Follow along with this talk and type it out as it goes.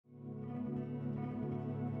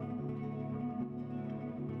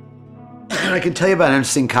I can tell you about an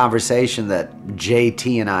interesting conversation that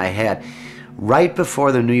JT and I had right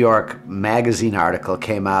before the New York Magazine article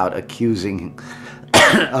came out accusing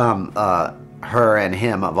her and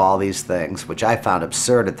him of all these things, which I found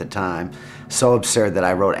absurd at the time. So absurd that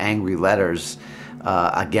I wrote angry letters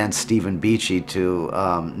against Stephen Beachy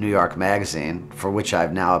to New York Magazine, for which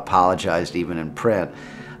I've now apologized even in print.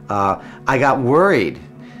 I got worried.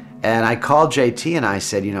 And I called JT and I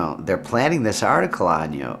said, you know, they're planning this article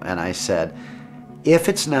on you. And I said, if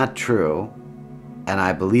it's not true, and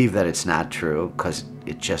I believe that it's not true because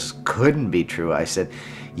it just couldn't be true, I said,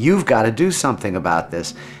 you've got to do something about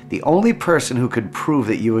this. The only person who could prove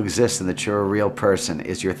that you exist and that you're a real person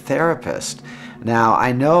is your therapist. Now,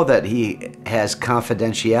 I know that he has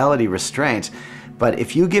confidentiality restraints, but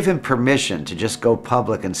if you give him permission to just go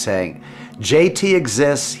public and saying, JT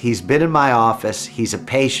exists, he's been in my office, he's a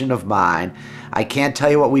patient of mine, I can't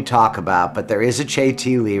tell you what we talk about, but there is a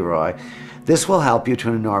JT LeRoy, this will help you to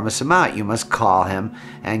an enormous amount. You must call him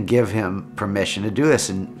and give him permission to do this.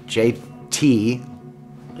 And JT,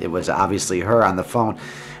 it was obviously her on the phone,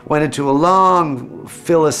 went into a long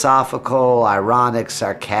philosophical, ironic,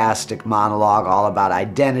 sarcastic monologue all about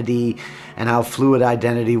identity and how fluid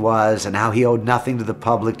identity was and how he owed nothing to the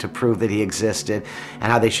public to prove that he existed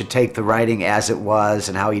and how they should take the writing as it was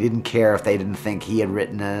and how he didn't care if they didn't think he had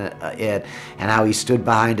written it and how he stood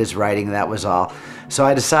behind his writing, and that was all. So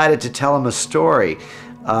I decided to tell him a story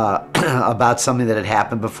about something that had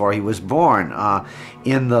happened before he was born.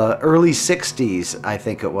 In the early 60s, I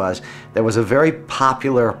think it was, there was a very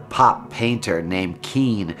popular pop painter named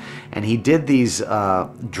Keane, and he did these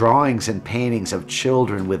drawings and paintings of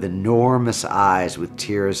children with enormous eyes with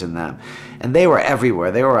tears in them. And they were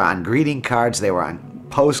everywhere. They were on greeting cards, they were on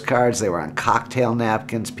postcards, they were on cocktail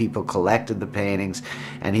napkins, people collected the paintings,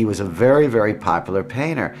 and he was a very, very popular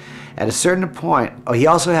painter. At a certain point, he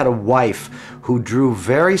also had a wife who drew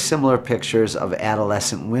very similar pictures of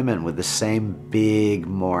adolescent women with the same big,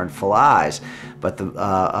 mournful eyes. But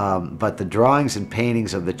the drawings and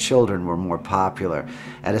paintings of the children were more popular.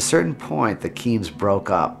 At a certain point, the Keanes broke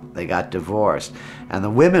up. They got divorced. And the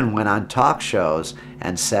women went on talk shows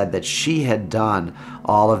and said that she had done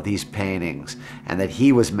all of these paintings and that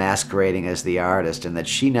he was masquerading as the artist and that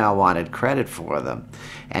she now wanted credit for them.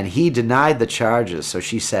 And he denied the charges, so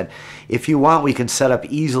she said, if you want, we can set up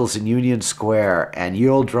easels in Union Square and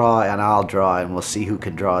you'll draw and I'll draw and we'll see who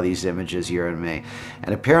can draw these images, you and me.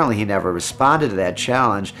 And apparently he never responded to that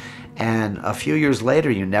challenge, and a few years later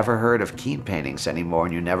you never heard of Keane paintings anymore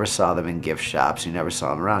and you never saw them in gift shops, you never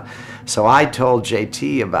saw them around. So I told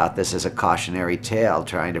JT about this as a cautionary tale,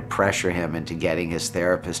 trying to pressure him into getting his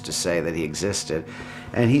therapist to say that he existed,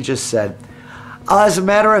 and he just said, as a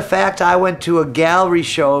matter of fact, I went to a gallery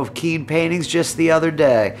show of Keane paintings just the other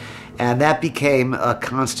day, and that became a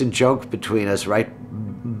constant joke between us, right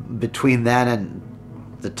between then and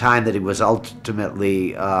the time that he was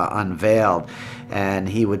ultimately unveiled. And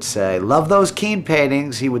he would say, love those Keane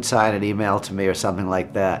paintings. He would sign an email to me or something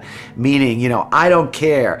like that, meaning, you know, I don't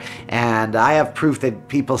care, and I have proof that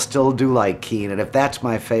people still do like Keane, and if that's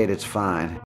my fate, it's fine.